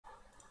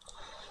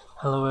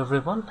Hello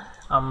everyone,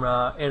 আমরা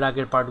এর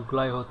আগের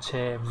পার্টগুলাই হচ্ছে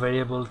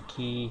ভেরিয়েবল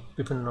কি,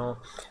 বিভিন্ন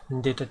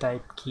ডেটা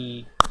টাইপ কি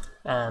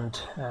অ্যান্ড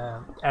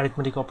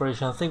অ্যারিথমেটিক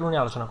অপারেশনস এগুলো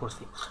নিয়ে আলোচনা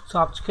করছি। সো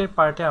আজকের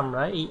পার্টে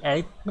আমরা এই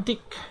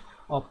অ্যারিথমেটিক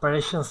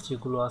অপারেশনস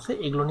যেগুলো আছে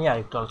এগুলো নিয়ে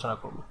আরেকটু আলোচনা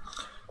করব।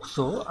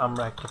 সো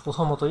আমরা একটা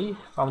প্রথমতই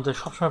আমাদের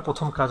সবসময়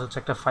প্রথম কাজ হচ্ছে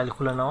একটা ফাইল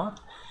খুলে নেওয়া।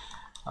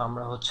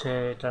 আমরা হচ্ছে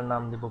এটার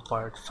নাম দেব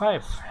পার্ট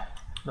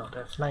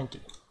 5.f90।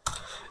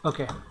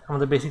 ওকে,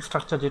 আমাদের বেসিক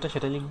স্ট্রাকচার যেটা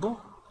সেটা লিখবো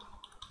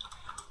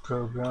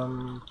প্রোগ্রাম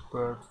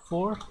পার্ট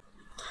 4।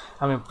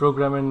 আমি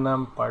প্রোগ্রামের নাম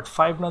পার্ট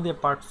 5 না দিয়ে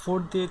পার্ট 4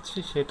 দিয়েছি,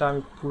 সেটা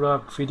আমি পুরো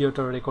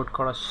ভিডিওটা রেকর্ড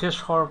করা শেষ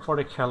হওয়ার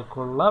পরে খেয়াল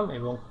করলাম,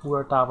 এবং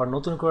পুরোটা আবার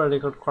নতুন করে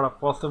রেকর্ড করা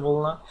পসিবল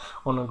না,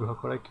 অনুগ্রহ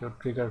করে কেউ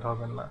ট্রিগার্ড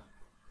হবেন না।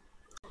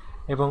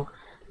 এবং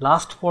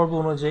লাস্ট পর্ব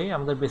অনুযায়ী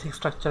আমাদের বেসিক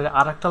স্ট্রাকচারে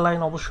আর একটা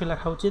লাইন অবশ্যই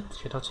লেখা উচিত,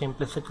 সেটা হচ্ছে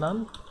ইমপ্লিসিট নান।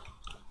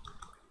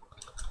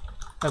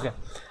 ওকে,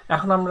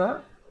 এখন আমরা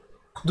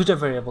দুটো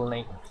ভেরিয়েবল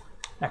নেই,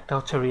 একটা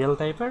হচ্ছে রিয়েল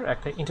টাইপের,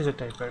 একটা ইন্টিজার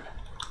টাইপের।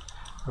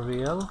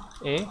 real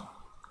a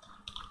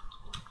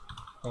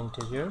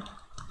integer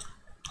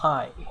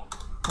I।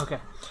 ওকে,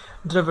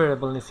 দুটো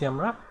ভেরিয়েবল নিছি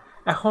আমরা।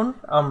 এখন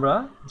আমরা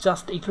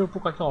জাস্ট এইটার উপর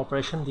একটা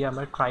অপারেশন দিয়ে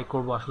আমরা ট্রাই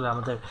করব আসলে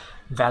আমাদের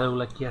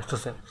ভ্যালুগুলো কি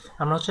আসতেছে।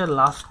 আমরা হচ্ছে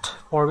লাস্ট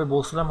পর্বে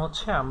বলছিলাম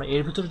হচ্ছে আমরা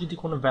এর ভিতরে যদি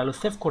কোনো ভ্যালু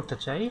সেভ করতে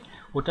চাই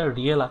ওটা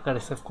রিয়েল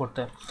আকারে সেভ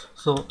করতে।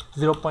 সো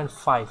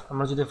 0.5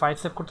 আমরা যদি 5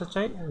 সেভ করতে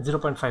চাই,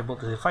 0.5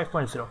 বলতেছি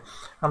 5.0,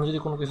 আমরা যদি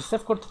কোনো কিছু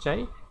সেভ করতে চাই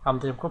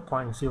আমাদের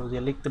 0.0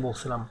 দিয়ে লিখতে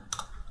বলছিলাম।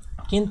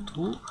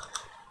 কিন্তু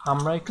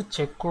আমরা একটু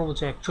চেক করবো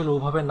যে অ্যাকচুয়ালি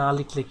ওভাবে না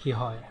লিখলে কি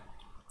হয়।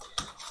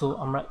 সো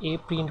আমরা এ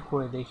প্রিন্ট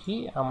করে দেখি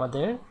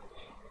আমাদের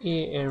এ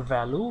এর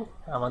ভ্যালু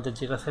আমাদের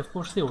যেটা সেভ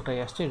করছি ওটাই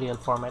আসছে রিয়েল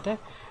ফরম্যাটে।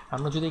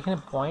 আমরা যদি এখানে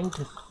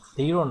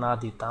 0.0 না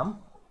দিতাম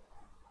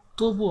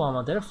তবুও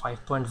আমাদের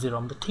 5.0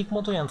 আমাদের ঠিক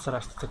মতোই অ্যান্সার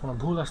আসতেছে, কোনো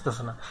ভুল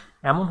আসতেছে না।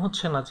 এমন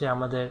হচ্ছে না যে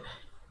আমাদের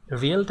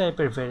রিয়েল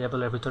টাইপের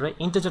ভেরিয়েবলের ভিতরে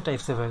ইন্টিজার টাইপ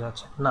সেভ হয়ে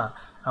যাচ্ছে, না,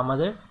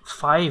 আমাদের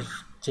 5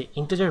 যে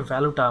ইন্টিজার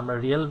ভ্যালুটা আমরা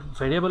রিয়েল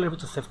ভেরিয়েবলের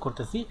ভিতরে সেভ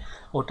করতেছি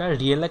ওটা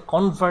রিয়েলে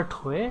কনভার্ট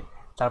হয়ে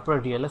তারপরে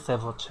রিয়েলে সেভ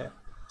হচ্ছে।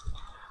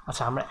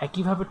 আচ্ছা, আমরা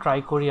একইভাবে ট্রাই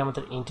করি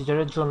আমাদের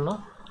ইন্টিজারের জন্য।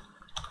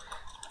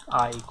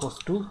 i equals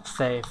to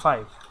say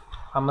 5,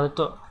 আমাদের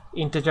তো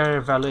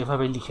ইন্টিজারের ভ্যালু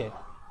এভাবে লিখে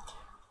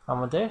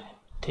আমাদের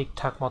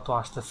ঠিকঠাক মতো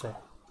আসতেছে।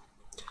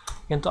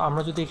 কিন্তু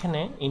আমরা যদি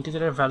এখানে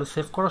ইন্টিজারের ভ্যালু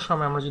সেভ করার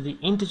সময় আমরা যদি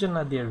ইন্টিজার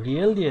না দিয়ে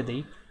রিয়েল দিয়ে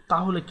দিই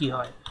তাহলে কি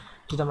হয়?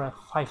 যদি আমরা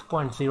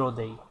 5.0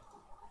 দেই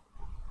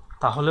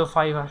তাহলেও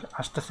 5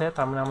 আসতেছে,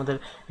 তার মানে আমাদের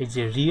এই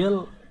যে রিয়েল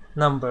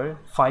নাম্বার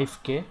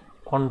 5কে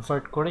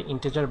কনভার্ট করে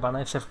ইন্টিজার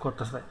বানায় সেভ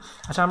করতেছে।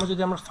 আচ্ছা, আমরা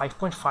যদি আমরা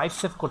 5.5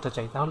 সেভ করতে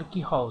চাই তাহলে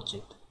কি হওয়া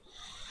উচিত?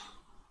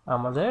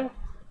 আমাদের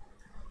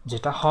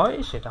যেটা হয়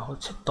সেটা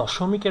হচ্ছে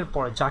দশমিকের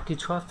পরে যা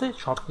কিছু আছে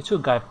সব কিছু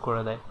গায়েব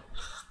করে দেয়।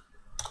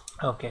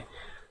 ওকে,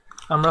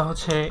 আমরা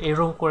হচ্ছে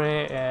এরকম করে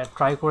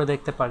ট্রাই করে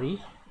দেখতে পারি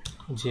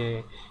যে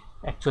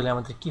অ্যাকচুয়ালি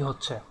আমাদের কি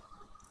হচ্ছে।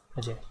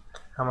 যে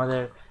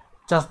আমাদের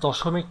জাস্ট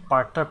দশমিক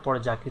পার্টটার পরে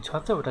যা কিছু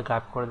আছে ওটা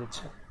গায়েব করে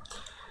দিচ্ছে।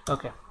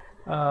 ওকে,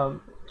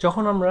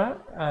 যখন আমরা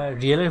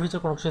রিয়েলের ভিতরে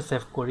কোনো কিছু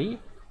সেভ করি,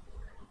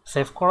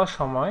 সেভ করার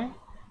সময়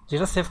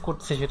যেটা সেভ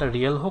করছে সেটা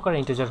রিয়েল হোক আর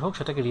ইন্টিজার হোক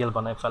সেটাকে রিয়েল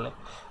বানায় ফেলে।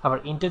 আবার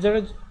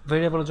ইন্টিজারের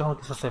ভেরিয়েবলে যখন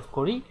কিছু সেভ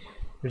করি,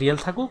 রিয়েল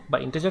থাকুক বা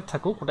ইন্টিজার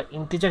থাকুক ওটা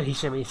ইন্টিজার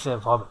হিসেবেই সেভ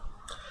হবে।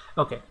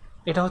 ওকে,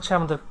 এটা হচ্ছে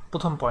আমাদের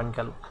প্রথম পয়েন্ট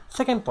গেল।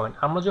 সেকেন্ড পয়েন্ট,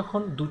 আমরা যখন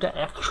দুটা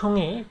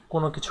একসঙ্গে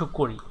কোনো কিছু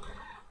করি,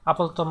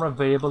 আপাতত আমরা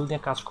ভেরিয়েবল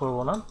নিয়ে কাজ করব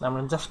না,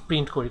 আমরা জাস্ট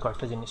প্রিন্ট করি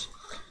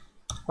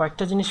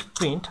কয়েকটা জিনিস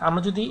প্রিন্ট।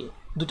 আমরা যদি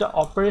দুটা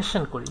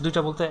অপারেশন করি,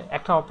 দুটা বলতে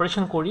একটা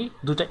অপারেশন করি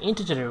দুটা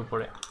ইন্টিজারের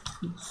উপরে,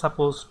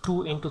 সাপোজ 2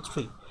 into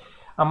 3,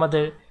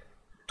 আমাদের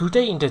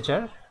দুটাই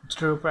ইন্টিজার,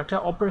 দুটার উপর একটা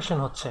অপারেশন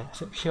হচ্ছে,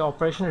 সেই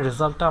অপারেশনের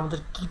রেজাল্টটা আমাদের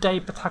কী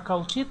টাইপে থাকা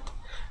উচিত?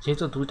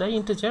 যেহেতু দুটাই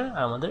ইন্টিজার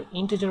আমাদের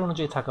ইন্টিজার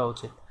অনুযায়ী থাকা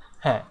উচিত।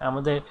 হ্যাঁ,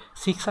 আমাদের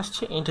 6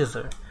 আসছে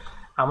ইন্টিজার।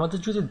 আমাদের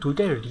যদি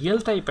দুইটাই রিয়েল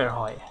টাইপের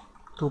হয়,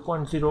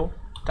 2.0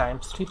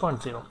 times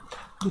 3.0,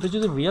 দুটো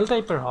যদি রিয়েল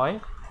টাইপের হয়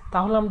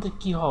তাহলে আমাদের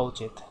কি হওয়া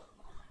উচিত?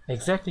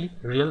 এক্স্যাক্টলি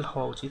রিয়েল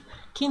হওয়া উচিত।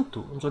 কিন্তু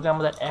যদি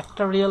আমাদের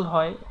একটা রিয়েল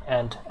হয়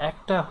অ্যান্ড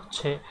একটা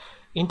হচ্ছে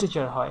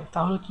ইন্টিজার হয়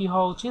তাহলে কি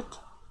হওয়া উচিত?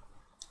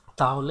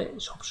 তাহলে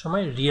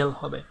সবসময় রিয়েল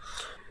হবে।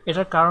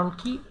 এটার কারণ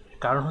কি?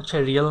 কারণ হচ্ছে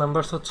রিয়েল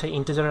নাম্বারস হচ্ছে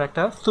ইন্টিজারের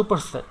একটা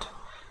সুপারসেট,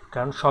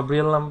 কারণ সব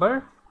রিয়েল নাম্বার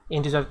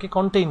ইন্টিজারকে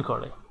কন্টেইন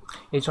করে।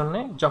 এই জন্যে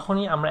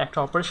যখনই আমরা একটা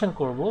অপারেশন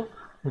করব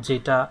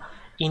যেটা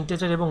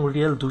ইন্টিজার এবং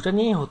রিয়েল দুটা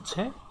নিয়েই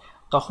হচ্ছে,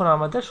 তখন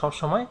আমাদের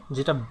সবসময়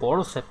যেটা বড়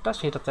সেটটা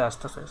সেটাতে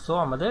আসতেছে। সো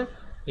আমাদের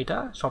এটা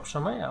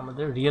সবসময়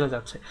আমাদের রিয়েলে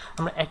যাচ্ছে।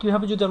 আমরা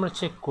একইভাবে যদি আমরা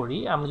চেক করি,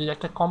 আমরা যদি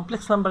একটা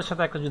কমপ্লেক্স নাম্বারের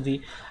সাথে একটা যদি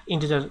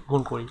ইন্টিজার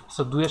গুণ করি,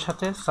 সো 2-এর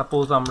সাথে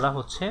সাপোজ আমরা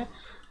হচ্ছে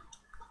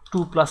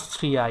 2 +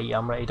 3i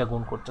আমরা এটা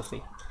গুণ করতেছি।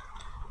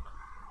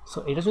 সো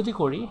এটা যদি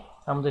করি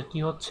আমাদের কি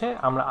হচ্ছে,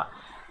 আমরা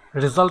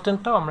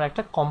রেজাল্টেন্টটাও আমরা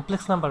একটা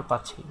কমপ্লেক্স নাম্বার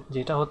পাচ্ছি,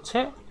 যেটা হচ্ছে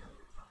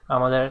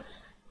আমাদের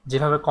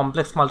যেভাবে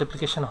কমপ্লেক্স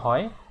মাল্টিপ্লিকেশন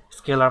হয়,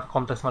 স্কেলার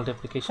কমপ্লেক্স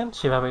মাল্টিপ্লিকেশন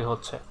সেভাবেই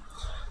হচ্ছে।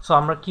 সো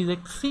আমরা কি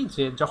দেখছি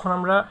যে যখন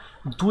আমরা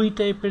দুই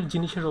টাইপের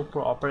জিনিসের উপর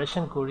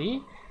অপারেশন করি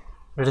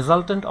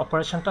রেজাল্টেন্ট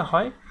অপারেশনটা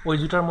হয় ওই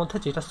দুটার মধ্যে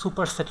যেটা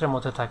সুপার সেটের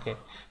মধ্যে থাকে।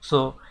 সো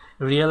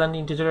রিয়েল অ্যান্ড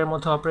ইন্টিজারের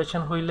মধ্যে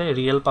অপারেশন হইলে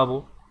রিয়েল পাবো,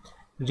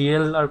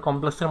 রিয়েল আর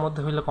কমপ্লেক্সের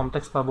মধ্যে হইলে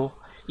কমপ্লেক্স পাবো,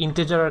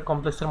 ইন্টিজার আর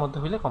কমপ্লেক্সের মধ্যে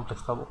হইলে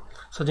কমপ্লেক্স পাবো।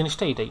 সো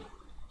জিনিসটা এইটাই।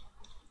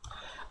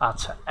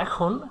 আচ্ছা,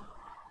 এখন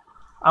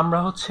আমরা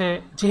হচ্ছে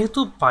যেহেতু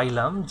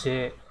পাইলাম যে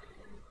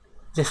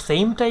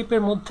সেম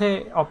টাইপের মধ্যে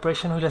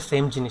অপারেশন হইলে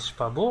সেম জিনিস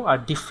পাবো, আর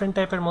ডিফারেন্ট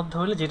টাইপের মধ্যে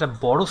হইলে যেটা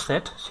বড়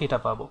সেট সেটা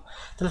পাবো,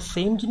 তাহলে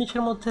সেম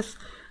জিনিসের মধ্যে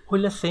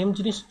হইলে সেম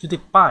জিনিস যদি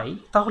পাই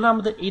তাহলে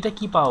আমাদের এটা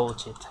কি পাওয়া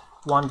উচিত?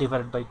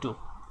 1/2।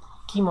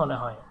 কি মনে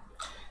হয়?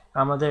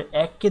 আমাদের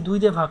 1কে 2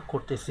 দিয়ে ভাগ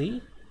করতেছি,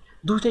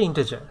 দুইটা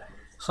ইন্টিজার,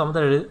 সো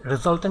আমাদের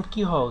রেজাল্টেন্ট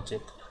কি হওয়া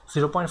উচিত?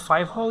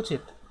 0.5 হওয়া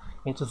উচিত।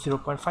 কিন্তু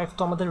 0.5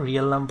 তো আমাদের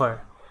রিয়েল নাম্বার,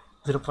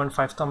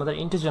 0.5 তো আমাদের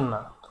ইন্টিজার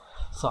না।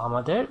 সো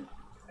আমাদের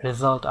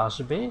রেজাল্ট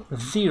আসবে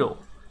 0,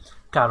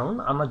 কারণ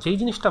আমরা যেই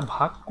জিনিসটা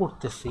ভাগ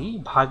করতেছি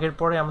ভাগের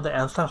পরে আমাদের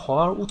অ্যান্সার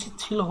হওয়ার উচিত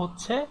ছিল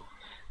হচ্ছে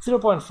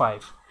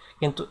 0.5,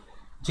 কিন্তু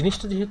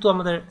জিনিসটা যেহেতু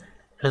আমাদের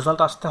রেজাল্ট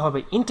আসতে হবে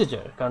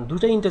ইন্টিজার, কারণ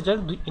দুইটা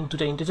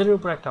ইন্টিজারের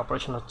উপর একটা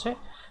অপারেশন হচ্ছে,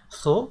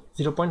 সো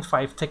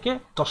 0.5 থেকে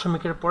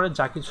দশমিকের পরে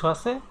যা কিছু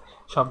আছে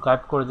সব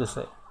গায়েব করে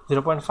দিছে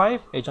 0.5,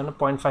 এই জন্য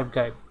 0.5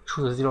 গায়েব,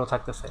 শুধু 0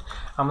 থাকতেছে।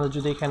 আমাদের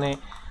যদি এখানে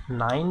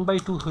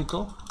 9/2 হইতো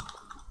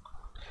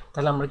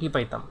তাহলে আমরা কি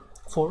পাইতাম?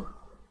 4।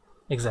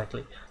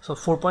 এক্স্যাক্টলি। সো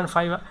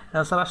 4.5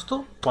 অ্যান্সার আসতো,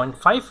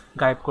 0.5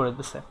 গায়েব করে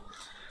দিছে।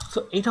 সো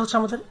এইটা হচ্ছে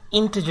আমাদের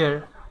ইন্টিজার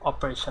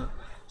অপারেশন।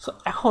 সো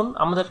এখন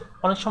আমাদের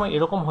অনেক সময়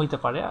এরকম হইতে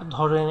পারে,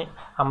 ধরেন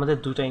আমাদের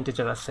দুইটা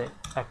ইন্টিজার আছে,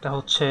 একটা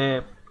হচ্ছে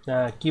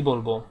কি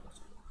বলবো,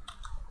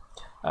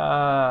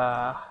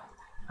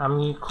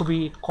 আমি খুবই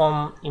কম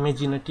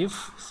ইমেজিনেটিভ,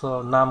 সো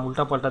নাম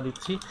উল্টাপাল্টা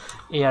দিচ্ছি,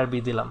 এ আর বি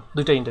দিলাম,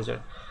 দুইটা ইন্টিজার।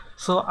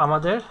 সো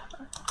আমাদের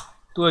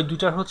তো ওই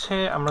দুইটার হচ্ছে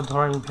আমরা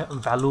ধরেন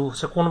ভ্যালু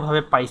হচ্ছে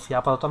কোনোভাবে পাইছি,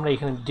 আপাতত আমরা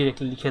এখানে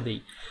ডিরেক্টলি লিখে দিই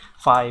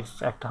 5,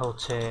 একটা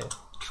হচ্ছে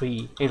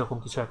 3, এরকম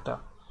কিছু একটা।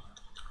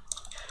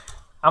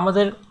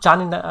 আমাদের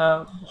জানি না,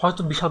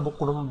 হয়তো বিশাল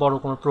বড়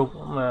কোনো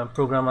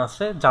প্রোগ্রাম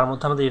আছে যার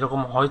মধ্যে আমাদের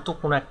এরকম হয়তো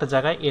কোনো একটা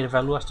জায়গায় এর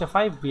ভ্যালু আসছে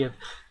 5, বি এর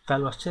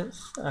ভ্যালু আসছে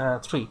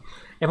 3,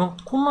 এবং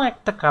কোনো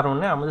একটা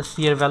কারণে আমাদের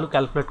সি এর ভ্যালু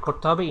ক্যালকুলেট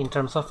করতে হবে in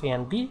terms of A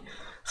and B,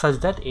 such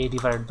that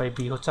a/b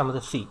হচ্ছে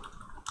আমাদের সি।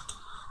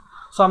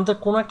 সো আমাদের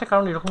কোনো একটা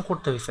কারণ এরকম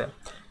করতে হয়েছে,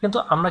 কিন্তু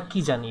আমরা কি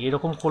জানি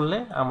এরকম করলে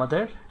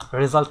আমাদের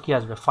রেজাল্ট কি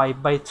আসবে?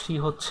 5/3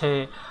 হচ্ছে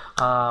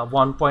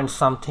 1 পয়েন্ট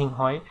সামথিং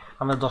হয়,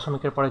 আমরা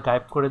দশমিকের পরে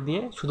গায়েব করে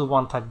দিয়ে শুধু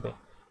 1 থাকবে,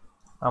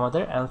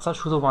 আমাদের অ্যান্সার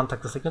শুধু 1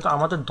 থাকতেছে, কিন্তু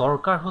আমাদের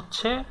দরকার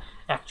হচ্ছে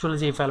অ্যাকচুয়ালি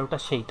যে ভ্যালুটা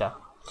সেইটা।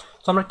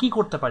 তো আমরা কি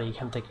করতে পারি?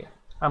 এখান থেকে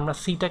আমরা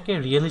সিটাকে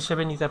রিয়েল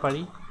হিসেবে নিতে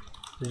পারি,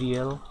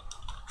 রিয়েল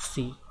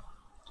সি,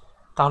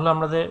 তাহলে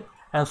আমাদের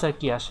অ্যান্সার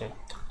কি আসে?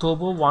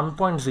 তবু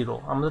 1.0,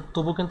 আমাদের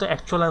তবু কিন্তু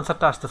অ্যাকচুয়াল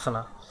অ্যান্সারটা আসতেছে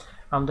না।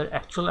 আমাদের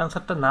অ্যাকচুয়াল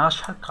অ্যান্সারটা না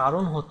আসার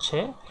কারণ হচ্ছে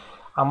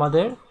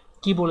আমাদের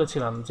কি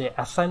বলেছিলাম যে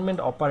অ্যাসাইনমেন্ট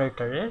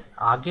অপারেটরের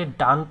আগে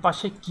ডান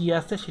পাশে কি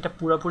আছে সেটা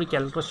পুরোপুরি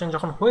ক্যালকুলেশন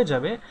যখন হয়ে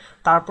যাবে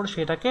তারপর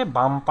সেটাকে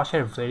বাম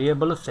পাশের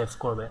ভেরিয়েবলে সেভ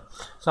করবে।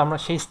 সো আমরা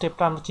সেই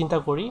স্টেপটা আমরা চিন্তা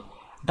করি,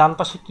 ডান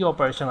পাশে কি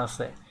অপারেশন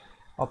আছে?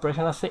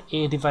 অপারেশন আছে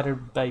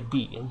a/b,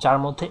 যার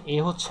মধ্যে a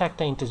হচ্ছে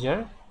একটা ইন্টিজার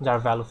যার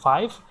ভ্যালু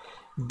 5,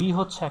 b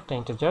হচ্ছে একটা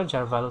ইন্টিজার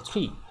যার ভ্যালু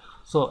 3।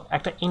 সো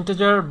একটা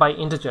ইন্টিজার বাই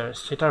ইন্টিজার,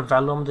 সেটার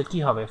ভ্যালু আমাদের কি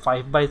হবে?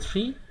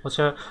 5/3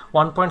 হচ্ছে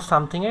 1 পয়েন্ট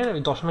সামথিংয়ের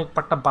ওই দশমিক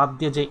পার্টটা বাদ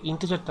দিয়ে যে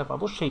ইন্টিজারটা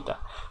পাবো সেইটা।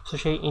 সো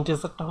সেই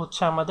ইন্টিজারটা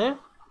হচ্ছে আমাদের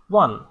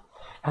 1,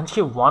 অ্যান্ড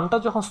সেই 1টা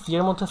যখন সি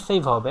এর মধ্যে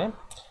সেভ হবে,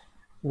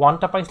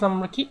 1টা পাইছিলাম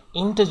আমরা কি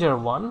ইন্টিজার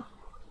 1,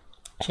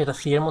 সেটা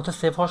সি এর মধ্যে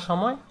সেভ হওয়ার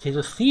সময়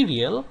যেহেতু সি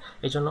রিয়েল,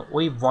 এই জন্য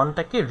ওই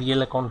 1টাকে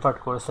রিয়েলে কনভার্ট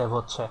করে সেভ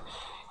হচ্ছে।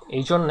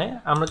 এই জন্যে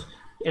আমরা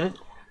এটা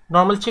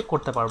নর্মাল চেক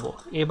করতে পারবো,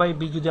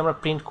 a/b যদি আমরা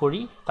প্রিন্ট করি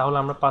তাহলে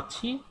আমরা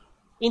পাচ্ছি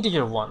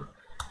ইন্টিজার 1।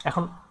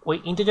 এখন ওই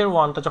ইন্টিজার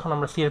 1টা যখন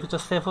আমরা সি এর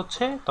ভিতরে সেভ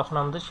হচ্ছে তখন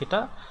আমাদের সেটা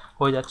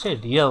হয়ে যাচ্ছে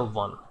রিয়েল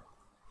 1।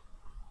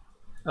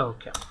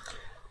 ওকে,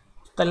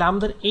 তাহলে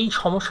আমাদের এই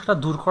সমস্যাটা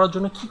দূর করার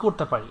জন্য কি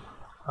করতে পারি?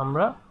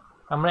 আমরা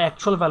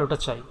অ্যাকচুয়াল ভ্যালুটা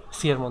চাই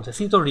সি এর মধ্যে,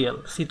 সি তো রিয়েল,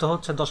 সি তো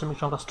হচ্ছে দশমিক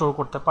সংখ্যা স্টোর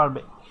করতে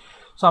পারবে।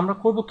 সো আমরা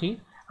করব কি,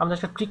 আমাদের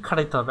একটা ট্রিক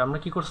খাটাইতে হবে। আমরা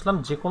কি করছিলাম,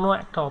 যে কোনো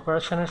একটা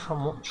অপারেশনের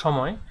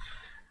সময়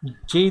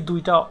যেই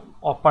দুইটা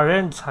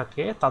অপারেন্ট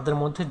থাকে তাদের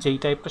মধ্যে যেই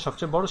টাইপটা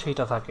সবচেয়ে বড়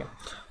সেইটা থাকে।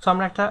 সো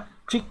আমরা একটা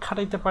ট্রিক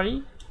খাটাইতে পারি,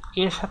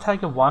 এর সাথে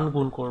আগে 1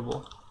 গুণ করব,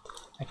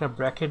 একটা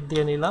ব্র্যাকেট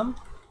দিয়ে নিলাম,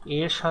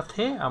 এর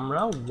সাথে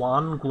আমরা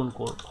 1 গুণ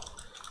করব।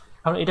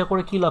 কারণ এটা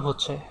করে কি লাভ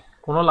হচ্ছে?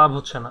 কোনো লাভ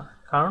হচ্ছে না,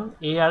 কারণ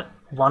এ আর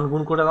 1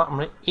 গুণ করে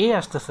আমরা এ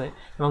আসতেছে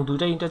এবং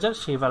দুইটা ইন্টিজার,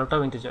 সেই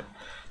ভ্যালুটাও ইন্টিজার।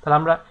 তাহলে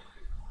আমরা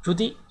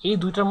যদি এই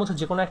দুইটার মধ্যে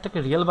যে কোনো একটাকে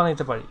রিয়েল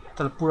বানাইতে পারি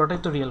তাহলে পুরোটাই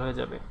তো রিয়েল হয়ে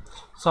যাবে।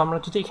 সো আমরা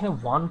যদি এখানে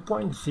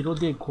 1.0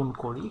 দিয়ে গুণ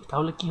করি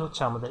তাহলে কি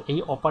হচ্ছে, আমাদের এই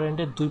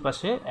অপারেন্ডের দুই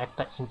পাশে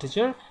একটা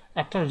ইন্টিজার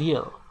একটা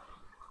রিয়েল,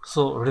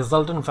 সো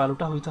রেজাল্টেন্ট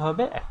ভ্যালুটা হইতে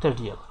হবে একটা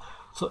রিয়েল।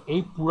 সো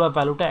এই পুরো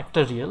ভ্যালুটা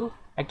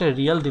একটা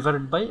রিয়েল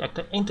ডিভাইডেড বাই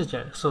একটা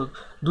ইন্টিজার। সো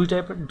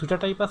দুইটা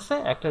টাইপ আছে,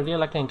 একটা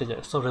রিয়েল একটা ইন্টিজার,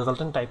 সো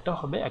রেজাল্টেন্ট টাইপটা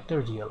হবে একটা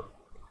রিয়েল।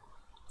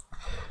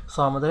 সো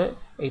আমাদের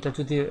এইটা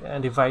যদি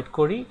ডিভাইড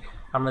করি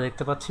আমরা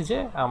দেখতে পাচ্ছি যে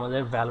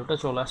আমাদের ভ্যালুটা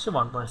চলে আসছে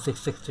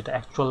 1.66, যেটা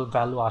অ্যাকচুয়াল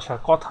ভ্যালু আসার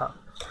কথা।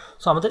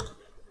 সো আমাদের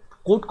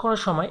কোড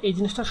করার সময় এই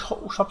জিনিসটা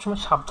সবসময়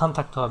সাবধান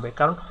থাকতে হবে,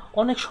 কারণ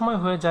অনেক সময়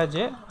হয়ে যায়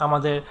যে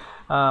আমাদের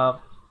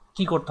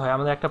কি করতে হয়,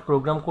 আমাদের একটা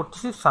প্রোগ্রাম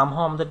করতেছি,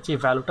 সামহাও আমাদের যে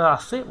ভ্যালুটা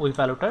আছে ওই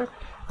ভ্যালুটার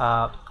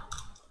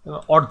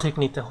অর্ধেক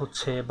নিতে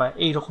হচ্ছে বা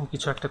এইরকম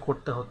কিছু একটা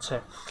করতে হচ্ছে।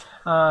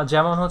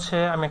 যেমন হচ্ছে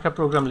আমি একটা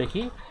প্রোগ্রাম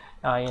লিখি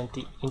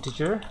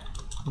ইন্টিজার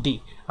ডি,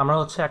 আমরা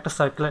হচ্ছে একটা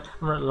সার্কুলার,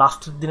 আমরা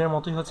লাস্টের দিনের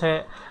মতোই হচ্ছে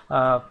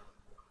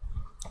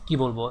কি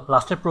বলবো,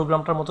 লাস্টের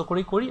প্রোগ্রামটার মতো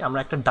করেই করি, আমরা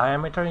একটা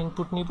ডায়ামিটার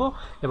ইনপুট নিব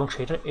এবং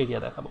সেটার এরিয়া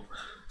দেখাবো।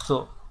 সো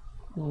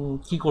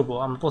কি করব,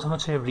 আমরা প্রথমে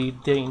হচ্ছে রিড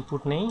দিয়ে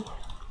ইনপুট নেই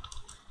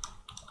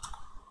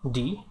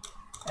ডি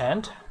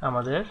অ্যান্ড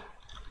আমাদের,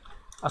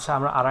 আচ্ছা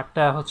আমরা আর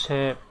একটা হচ্ছে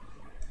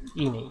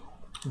নেই,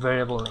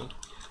 ভ্যারিয়েবল নেই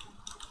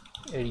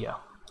এরিয়া।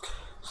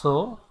 সো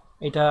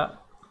এটা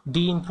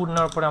ডি ইনপুট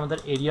নেওয়ার পরে আমাদের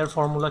এরিয়ার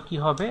ফর্মুলা কি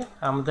হবে,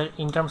 আমাদের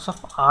ইন টার্মস অফ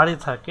আর এ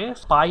থাকে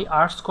পাই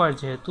আর স্কোয়ার,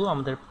 যেহেতু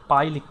আমাদের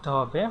পাই লিখতে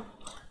হবে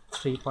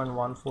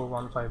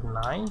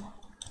 3.14159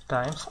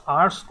 টাইমস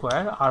আর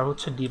স্কোয়ার, আর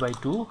হচ্ছে ডি বাই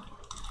 2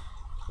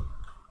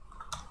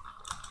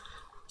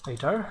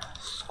 এটার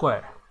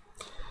স্কোয়ার।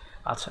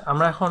 আচ্ছা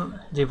আমরা এখন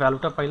যে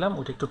ভ্যালুটা পাইলাম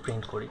ওটা একটু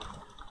প্রিন্ট করি,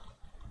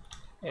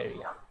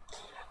 এরিয়া।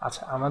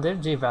 আচ্ছা আমাদের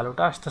যে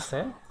ভ্যালুটা আসতেছে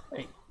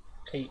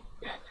এই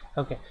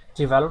ওকে,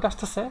 যে ভ্যালুটা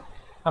আসতেছে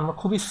আমরা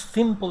খুবই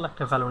সিম্পল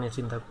একটা ভ্যালু নিয়ে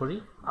চিন্তা করি,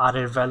 আর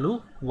এর ভ্যালু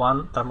 1,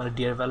 তার মানে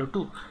ডি এর ভ্যালু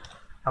 2,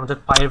 আমাদের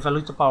পায়ের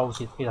ভ্যালুই তো পাওয়া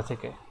উচিত, এটা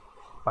থেকে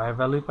পায়ের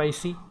ভ্যালুই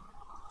পাইছি,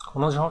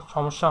 কোনো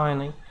সমস্যা হয়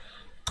নাই।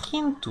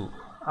 কিন্তু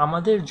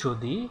আমাদের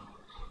যদি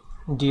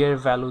ডি এর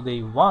ভ্যালু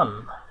দেই 1,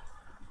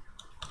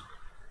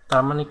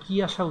 তার মানে কি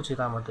আসা উচিত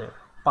আমাদের,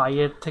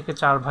 পাইয়ের থেকে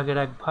 4 ভাগের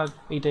 1 ভাগ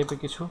এই টাইপের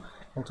কিছু,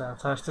 কিন্তু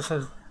অ্যান্সার আসতেছে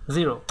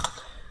 0।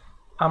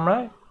 আমরা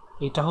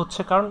এটা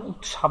হচ্ছে কারণ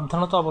একটু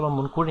সাবধানতা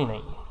অবলম্বন করি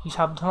নাই। কি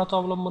সাবধানতা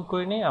অবলম্বন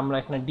করি নাই, আমরা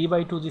এখানে ডি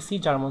বাই 2 দিছি,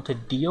 যার মধ্যে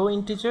ডিও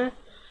ইন্টিজার,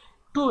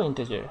 2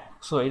 ইন্টিজার।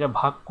 সো এটা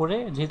ভাগ করে,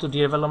 যেহেতু ডি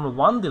এর ভ্যালু আমরা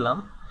 1 দিলাম,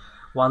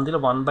 1 দিলে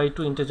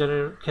 1/2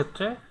 ইন্টিজারের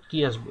ক্ষেত্রে কি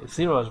আসবে,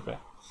 0 আসবে।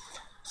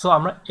 সো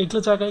আমরা এগুলো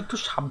জায়গায় একটু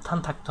সাবধান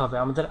থাকতে হবে,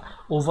 আমাদের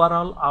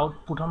ওভারঅল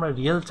আউটপুট আমরা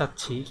রিয়েল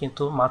চাচ্ছি,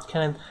 কিন্তু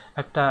মাঝখানে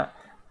একটা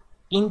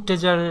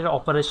ইন্টিজারের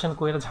অপারেশন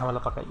করে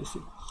ঝামেলা পাকাই দিছি।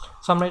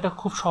 সো আমরা এটা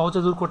খুব সহজে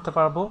দূর করতে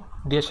পারবো,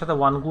 ডি এর সাথে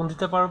 1 গুণ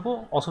দিতে পারবো,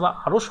 অথবা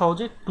আরও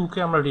সহজে 2কে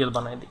আমরা রিয়েল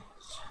বানাই দিই।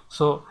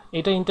 সো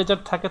এটা ইন্টিজার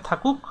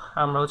থাকুক,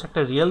 আমরা হচ্ছে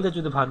একটা রিয়েল দিয়ে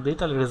যদি ভাগ দিই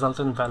তাহলে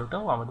রেজাল্টেন্ট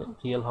ভ্যালুটাও আমাদের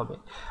রিয়েল হবে।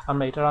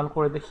 আমরা এটা রান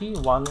করে দেখি,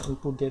 1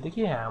 ইনপুট দিয়ে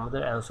দেখি, হ্যাঁ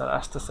আমাদের অ্যান্সার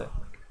আসতেছে।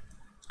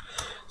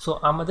 সো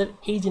আমাদের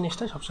এই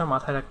জিনিসটা সবসময়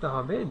মাথায় রাখতে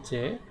হবে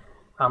যে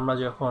আমরা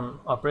যখন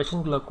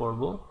অপারেশনগুলো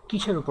করব,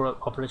 কিসের উপর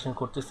অপারেশন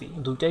করতেছি,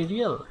 দুইটাই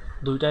রিয়েল,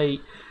 দুইটাই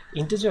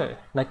ইন্টিজার,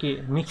 নাকি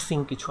মিক্সিং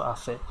কিছু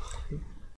আছে।